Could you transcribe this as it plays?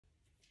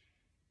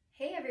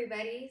Hey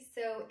everybody,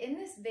 so in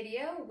this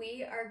video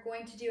we are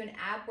going to do an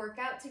ab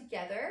workout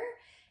together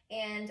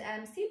and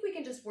see if we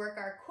can just work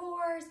our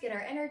cores, get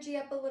our energy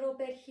up a little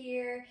bit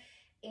here,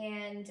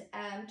 and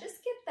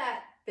just get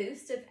that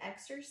boost of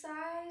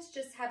exercise.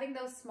 Just having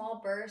those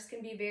small bursts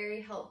can be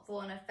very helpful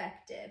and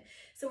effective.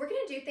 So we're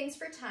going to do things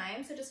for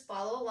time, so just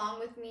follow along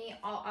with me.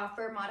 I'll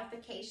offer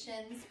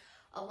modifications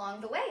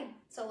along the way.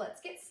 So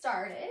let's get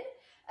started.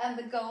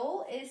 The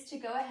goal is to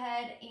go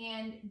ahead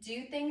and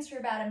do things for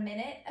about a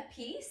minute a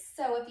piece.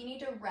 So if you need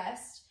to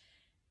rest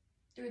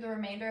through the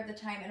remainder of the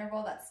time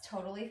interval, that's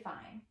totally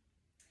fine.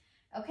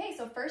 Okay,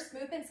 so first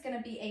movement's going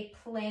to be a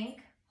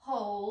plank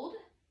hold.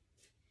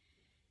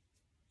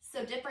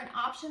 So different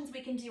options,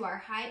 we can do our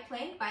high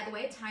plank. By the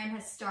way, time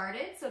has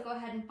started, so go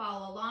ahead and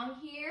follow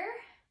along here.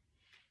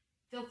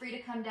 Feel free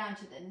to come down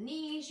to the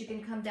knees. You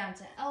can come down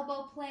to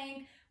elbow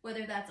plank,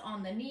 whether that's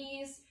on the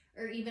knees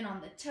or even on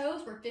the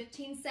toes. We're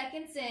 15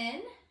 seconds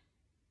in.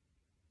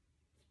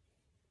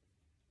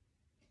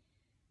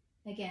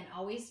 Again,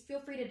 always feel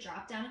free to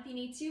drop down if you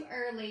need to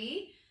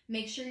early.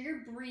 Make sure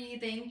you're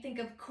breathing. Think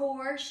of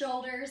core,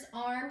 shoulders,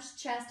 arms,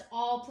 chest,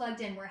 all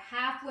plugged in. We're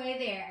halfway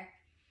there.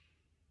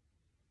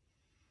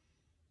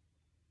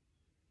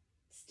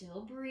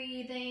 Still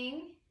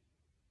breathing.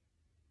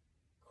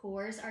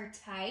 Cores are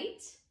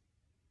tight.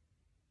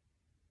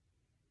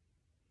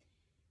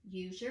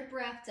 Use your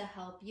breath to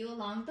help you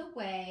along the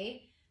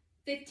way.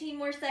 15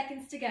 more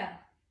seconds to go.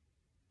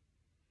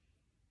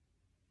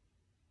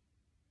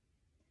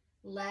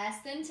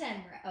 Less than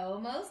 10. We're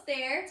almost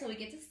there till we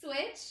get to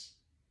switch.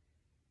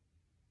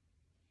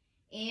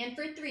 And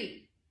for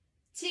 3,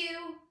 2,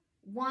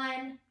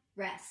 1,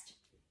 rest.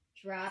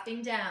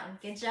 Dropping down.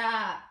 Good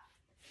job.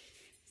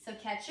 So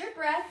catch your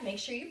breath. Make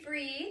sure you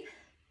breathe.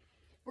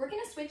 We're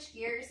going to switch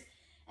gears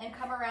and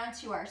come around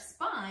to our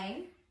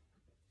spine.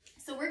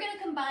 So we're going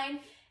to combine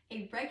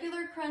a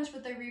regular crunch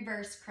with a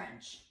reverse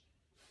crunch.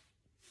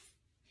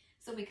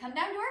 So we come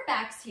down to our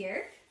backs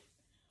here.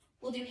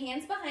 We'll do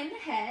hands behind the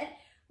head.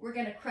 We're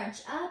going to crunch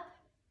up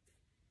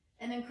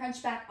and then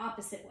crunch back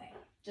opposite way.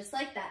 Just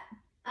like that.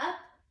 Up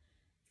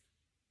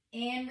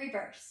and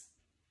reverse.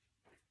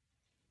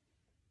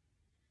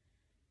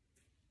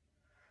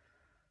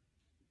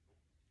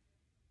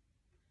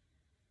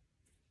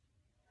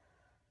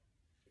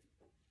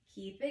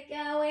 Keep it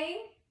going.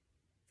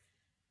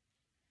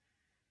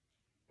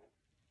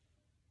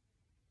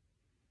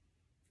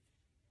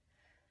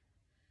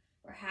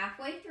 We're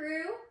halfway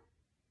through.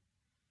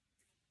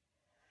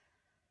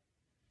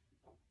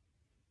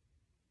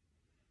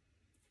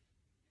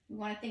 We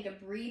want to think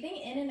of breathing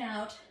in and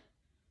out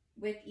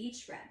with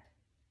each rep.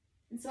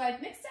 And so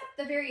I've mixed up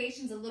the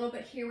variations a little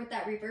bit here with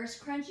that reverse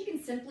crunch. You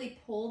can simply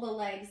pull the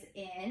legs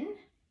in.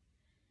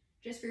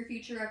 Just for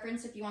future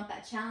reference, if you want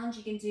that challenge,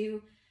 you can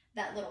do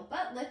that little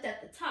butt lift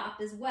at the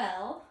top as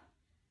well.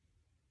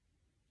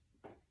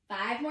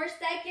 5 more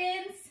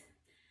seconds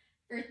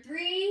for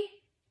 3,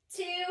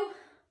 2,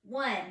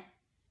 1.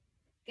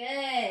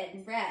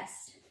 Good.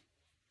 Rest.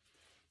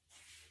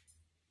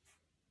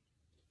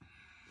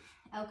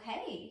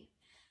 Okay.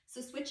 So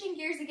switching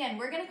gears again,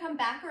 we're going to come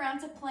back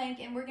around to plank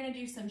and we're going to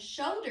do some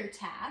shoulder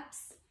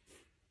taps.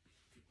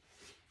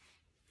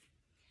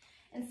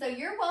 And so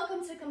you're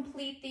welcome to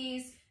complete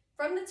these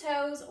from the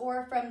toes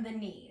or from the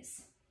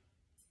knees.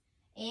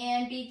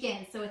 And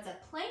begin. So it's a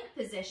plank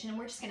position.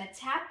 We're just going to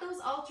tap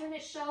those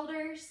alternate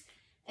shoulders.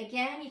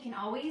 Again, you can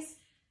always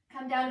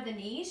come down to the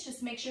knees.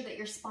 Just make sure that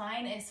your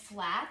spine is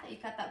flat, that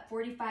you've got that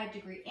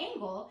 45-degree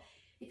angle.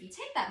 If you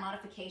take that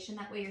modification,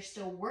 that way you're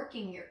still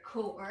working your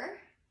core.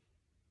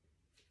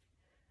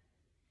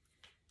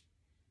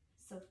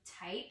 So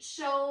tight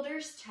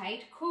shoulders,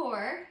 tight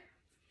core.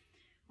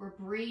 We're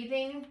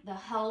breathing the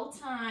whole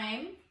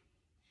time.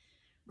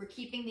 We're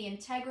keeping the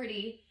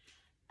integrity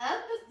of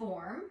the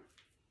form.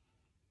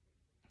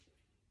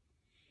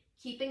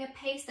 Keeping a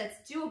pace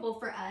that's doable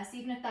for us,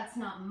 even if that's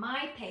not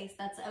my pace,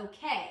 that's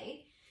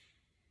okay.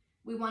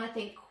 We want to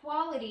think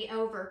quality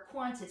over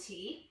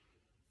quantity.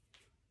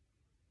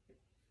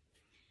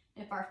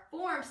 If our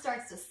form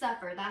starts to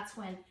suffer, that's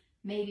when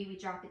maybe we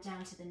drop it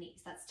down to the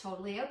knees. That's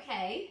totally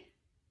okay.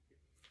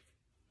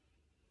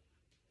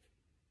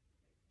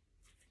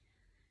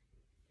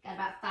 Got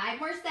about 5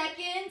 more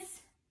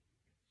seconds.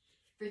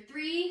 For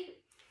 3,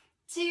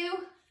 2,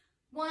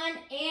 1,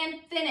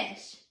 and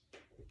finish.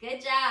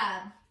 Good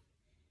job.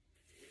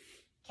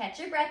 Catch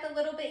your breath a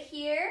little bit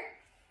here.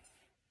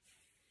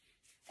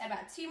 Got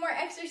about 2 more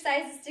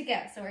exercises to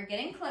go, so we're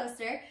getting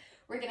closer.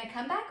 We're going to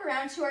come back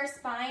around to our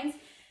spines,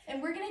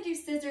 and we're going to do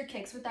scissor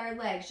kicks with our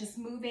legs, just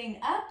moving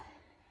up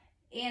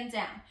and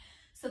down.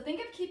 So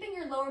think of keeping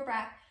your lower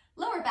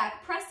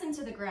back pressed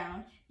into the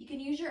ground. You can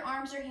use your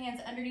arms or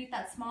hands underneath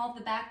that small of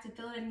the back to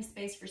fill in any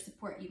space for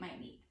support you might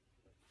need.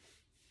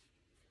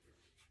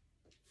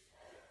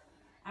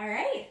 All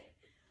right,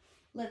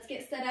 let's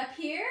get set up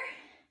here.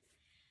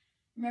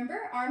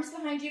 Remember, arms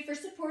behind you for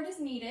support is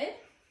needed.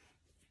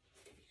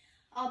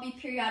 I'll be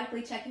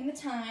periodically checking the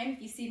time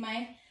if you see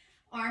my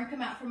arm come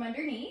out from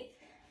underneath.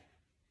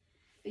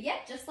 But yeah,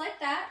 just like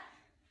that.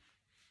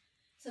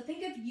 So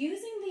think of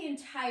using the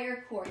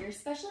entire core. You're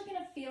especially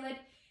going to feel it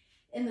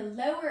in the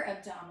lower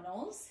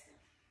abdominals.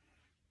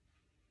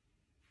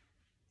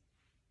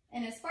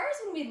 And as far as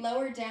when we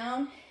lower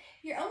down,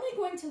 you're only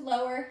going to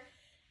lower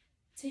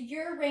to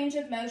your range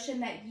of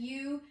motion that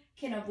you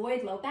can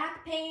avoid low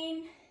back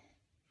pain,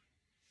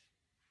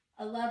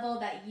 a level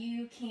that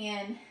you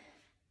can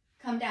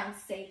come down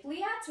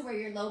safely at to where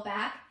your low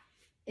back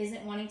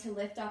isn't wanting to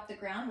lift off the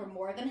ground. We're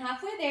more than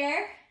halfway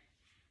there.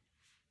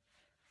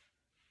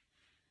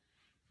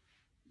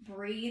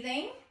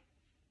 Breathing,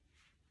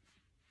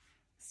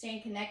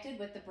 staying connected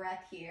with the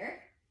breath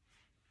here.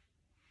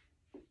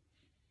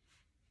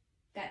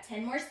 Got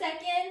 10 more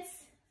seconds.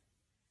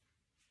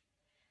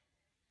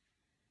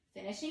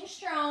 Finishing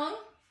strong.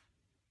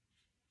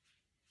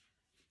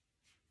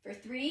 For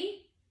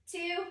 3,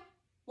 2,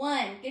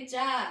 1. Good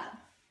job.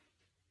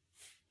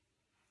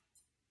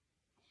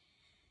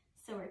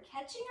 So we're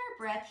catching our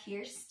breath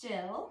here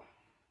still.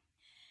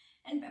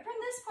 And from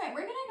this point,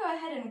 we're going to go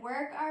ahead and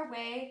work our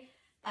way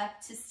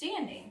up to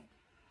standing.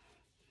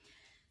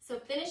 So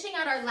finishing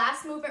out our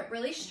last movement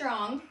really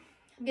strong,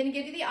 I'm going to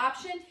give you the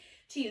option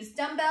to use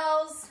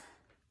dumbbells.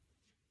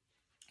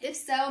 If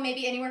so,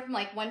 maybe anywhere from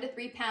like 1 to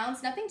 3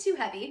 pounds, nothing too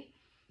heavy.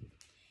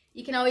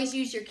 You can always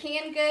use your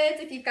canned goods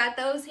if you've got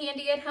those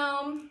handy at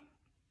home,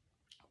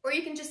 or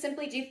you can just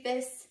simply do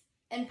fists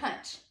and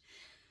punch.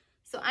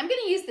 So I'm going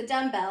to use the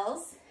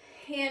dumbbells,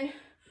 and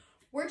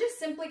we're just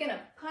simply going to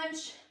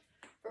punch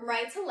from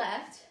right to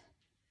left.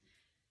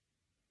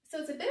 So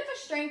it's a bit of a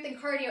strength and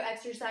cardio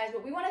exercise,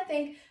 but we want to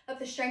think of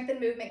the strength and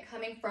movement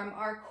coming from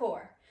our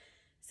core.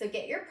 So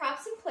get your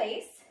props in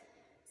place,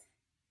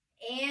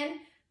 and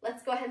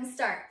let's go ahead and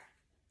start.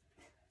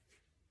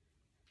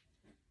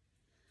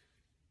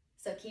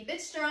 So keep it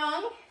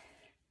strong.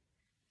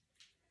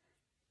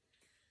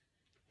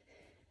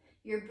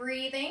 You're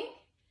breathing,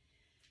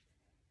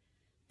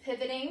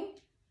 pivoting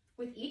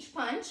with each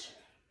punch.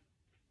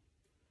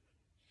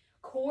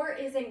 Core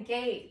is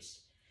engaged.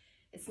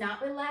 It's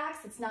not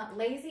relaxed, it's not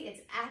lazy,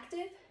 it's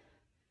active.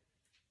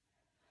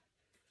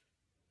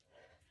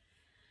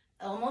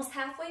 Almost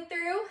halfway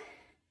through.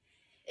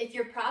 If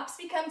your props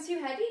become too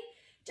heavy,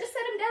 just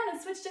set them down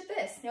and switch to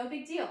fists, no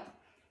big deal.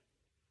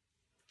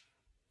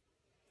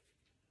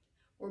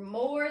 We're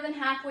more than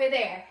halfway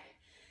there.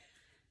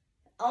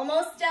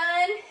 Almost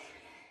done.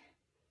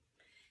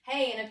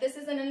 Hey, and if this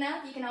isn't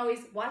enough, you can always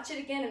watch it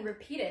again and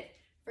repeat it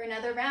for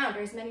another round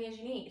or as many as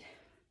you need.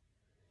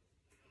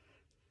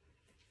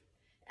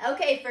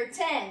 Okay, for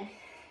 10,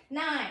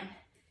 9,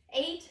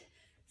 8,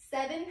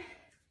 7,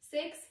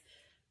 6,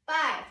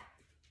 5,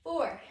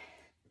 4,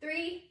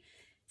 3,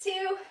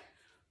 2,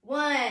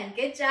 1.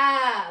 Good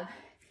job.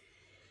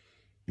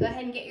 Go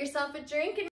ahead and get yourself a drink.